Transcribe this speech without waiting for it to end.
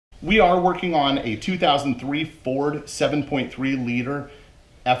We are working on a 2003 Ford 7.3 liter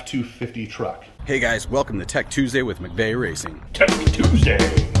F-250 truck. Hey guys, welcome to Tech Tuesday with McVay Racing. Tech Tuesday.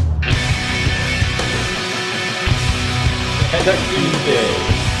 Tech Tuesday.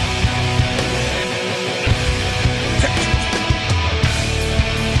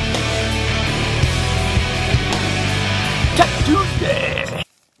 Tech Tuesday.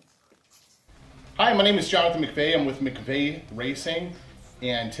 Hi, my name is Jonathan McVay. I'm with McVay Racing,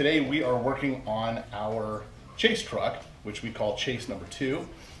 and today we are working on our chase truck, which we call Chase number 2.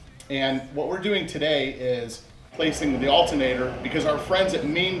 And what we're doing today is placing the alternator because our friends at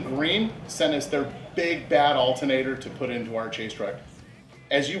Mean Green sent us their big bad alternator to put into our chase truck.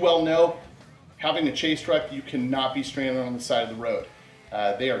 As you well know, having a chase truck, you cannot be stranded on the side of the road.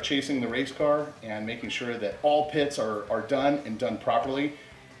 They are chasing the race car and making sure that all pits are done and done properly.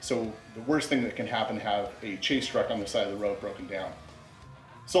 So the worst thing that can happen is have a chase truck on the side of the road broken down.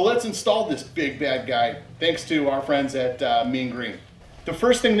 So let's install this big bad guy thanks to our friends at Mean Green. The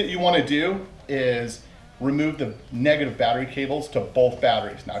first thing that you want to do is remove the negative battery cables to both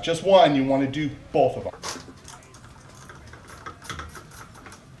batteries. Not just one, you want to do both of them.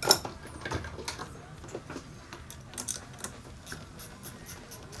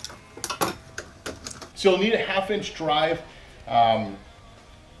 So you'll need a 1/2-inch drive,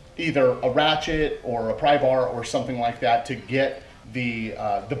 either a ratchet or a pry bar or something like that to get the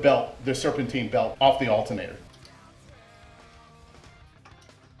belt, the serpentine belt, off the alternator.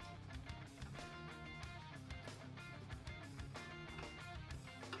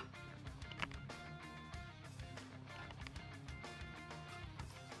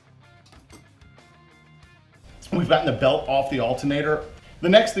 We've gotten the belt off the alternator. The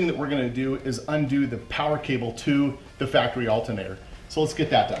next thing that we're going to do is undo the power cable to the factory alternator. So let's get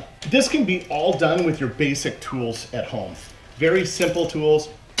that done. This can be all done with your basic tools at home. Very simple tools,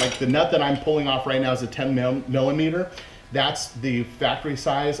 like the nut that I'm pulling off right now is a 10 millimeter. That's the factory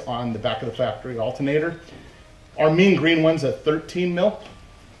size on the back of the factory alternator. Our Mean Green one's a 13 mil.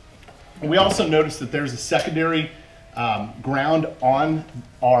 We also noticed that there's a secondary ground on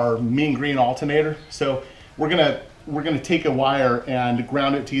our Mean Green alternator. So we're gonna take a wire and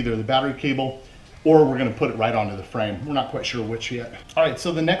ground it to either the battery cable or we're gonna put it right onto the frame. We're not quite sure which yet. All right,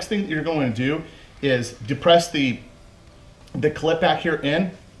 so the next thing that you're going to do is depress the clip back here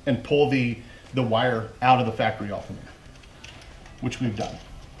in and pull the wire out of the factory alternator, which we've done.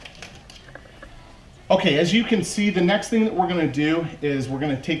 Okay, as you can see, the next thing that we're gonna do is we're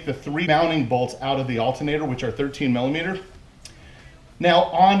gonna take the 3 mounting bolts out of the alternator, which are 13 millimeter. Now,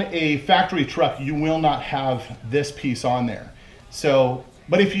 on a factory truck, you will not have this piece on there. So,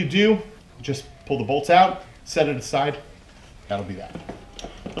 but if you do, just pull the bolts out, set it aside, that'll be that.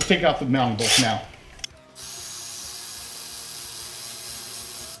 Let's take out the mounting bolts now.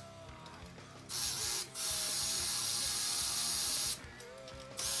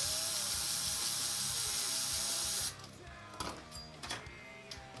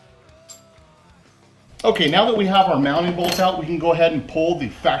 Okay, now that we have our mounting bolts out, we can go ahead and pull the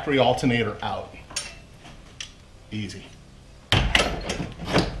factory alternator out. Easy.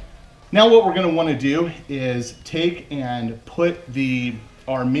 Now what we're going to want to do is take and put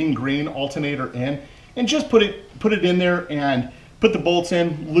our Mean Green alternator in and just put it in there and put the bolts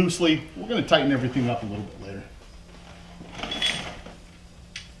in loosely. We're going to tighten everything up a little bit later.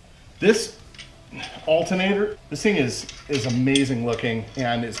 This alternator, this thing is amazing looking,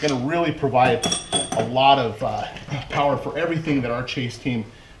 and it's going to really provide a lot of power for everything that our chase team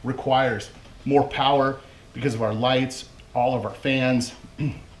requires. More power because of our lights, all of our fans,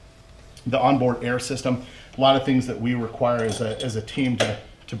 the onboard air system, a lot of things that we require as a team to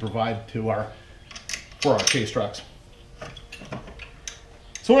provide for our chase trucks.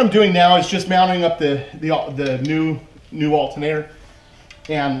 So what I'm doing now is just mounting up the new alternator,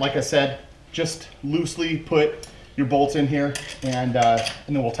 and like I said, just loosely put your bolts in here, and then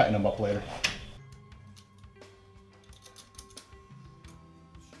we'll tighten them up later.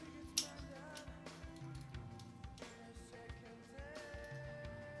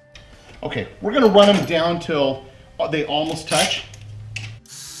 Okay, we're gonna run them down till they almost touch.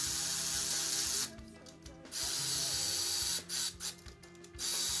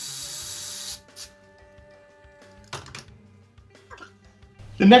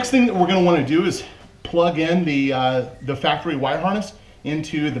 The next thing that we're going to want to do is plug in the factory wire harness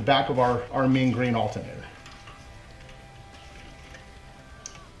into the back of our Mean Green alternator.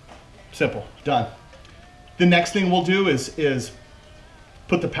 Simple, done. The next thing we'll do is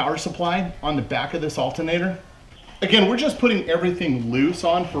put the power supply on the back of this alternator. Again, we're just putting everything loose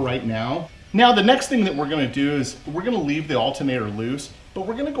on for right now. Now the next thing that we're going to do is we're going to leave the alternator loose But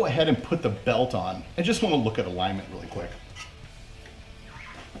we're gonna go ahead and put the belt on. I just wanna look at alignment really quick.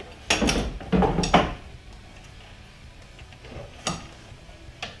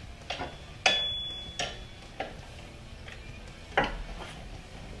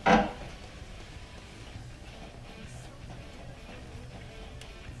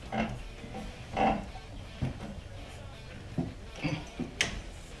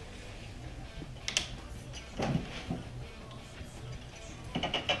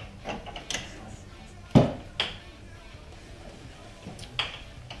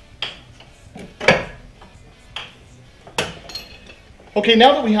 Okay,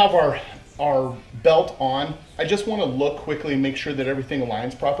 now that we have our belt on, I just want to look quickly and make sure that everything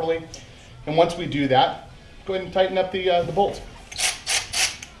aligns properly. And once we do that, go ahead and tighten up the bolts.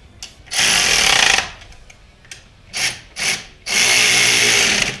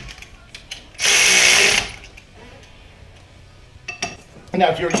 Now,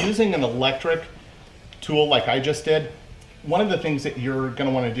 if you're using an electric tool like I just did, one of the things that you're going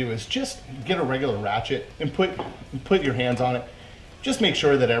to want to do is just get a regular ratchet and put your hands on it. Just make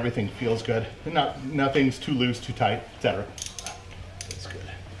sure that everything feels good, and nothing's too loose, too tight, etc. That's good.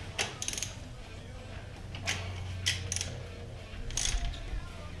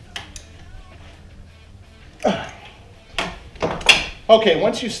 Okay,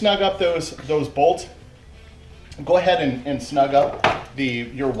 once you snug up those bolts, go ahead and snug up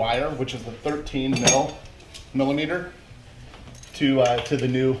your wire, which is the 13 millimeter, to the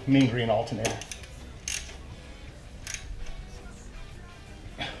new Mean Green alternator.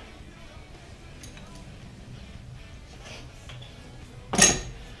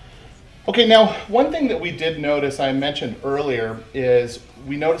 Okay, now one thing that we did notice, I mentioned earlier, is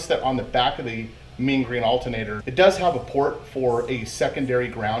we noticed that on the back of the Mean Green alternator, it does have a port for a secondary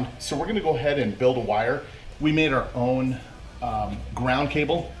ground. So we're gonna go ahead and build a wire. We made our own ground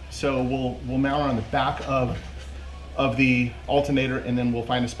cable. So we'll mount it on the back of the alternator, and then we'll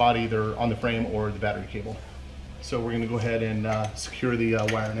find a spot either on the frame or the battery cable. So we're gonna go ahead and secure the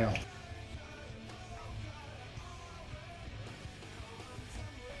wire now.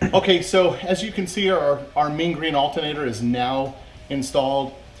 Okay, so as you can see, our Mean Green alternator is now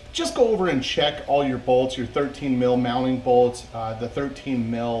installed. Just go over and check all your bolts, your 13 mil mounting bolts, the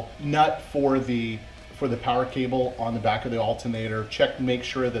 13 mil nut for the power cable on the back of the alternator. Check to make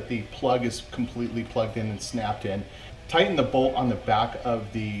sure that the plug is completely plugged in and snapped in. Tighten the bolt on the back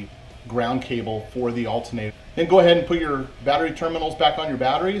of the ground cable for the alternator. Then go ahead and put your battery terminals back on your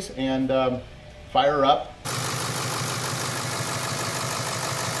batteries and fire up.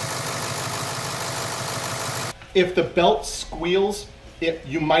 If the belt squeals,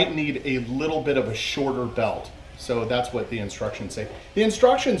 you might need a little bit of a shorter belt. So that's what the instructions say. The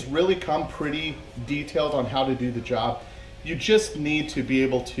instructions really come pretty detailed on how to do the job. You just need to be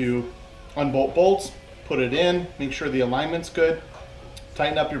able to unbolt bolts, put it in, make sure the alignment's good,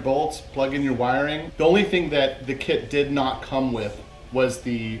 tighten up your bolts, plug in your wiring. The only thing that the kit did not come with was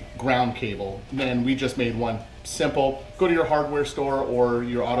the ground cable. And we just made one simple. Go to your hardware store or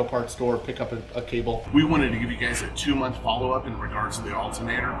your auto parts store, pick up a cable. We wanted to give you guys a 2-month follow-up in regards to the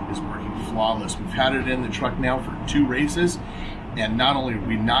alternator. It's working flawless. We've had it in the truck now for 2 races, and not only are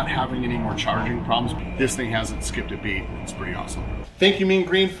we not having any more charging problems, this thing hasn't skipped a beat. It's pretty awesome. Thank you, Mean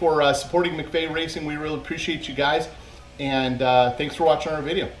Green, for supporting McVay Racing. We really appreciate you guys, and thanks for watching our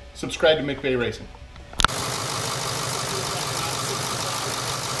video. Subscribe to McVay Racing.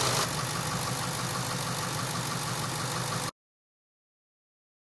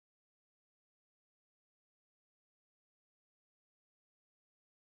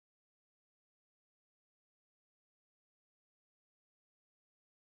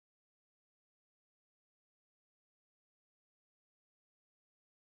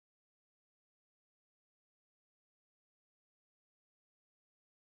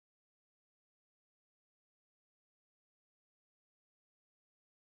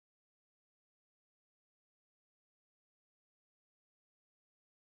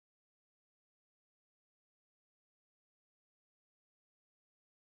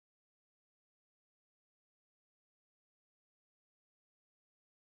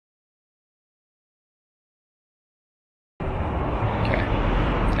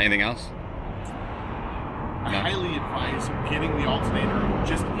 Anything else? I highly advise getting the alternator,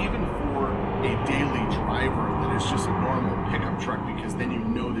 just even for a daily driver that is just a normal pickup truck, because then you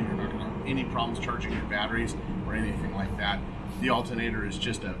know that you're not going to have any problems charging your batteries or anything like that. The alternator is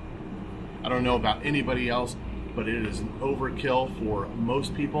just I don't know about anybody else, but it is an overkill for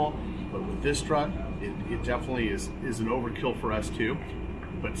most people. But with this truck, it definitely is an overkill for us too.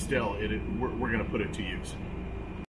 But still, we're going to put it to use.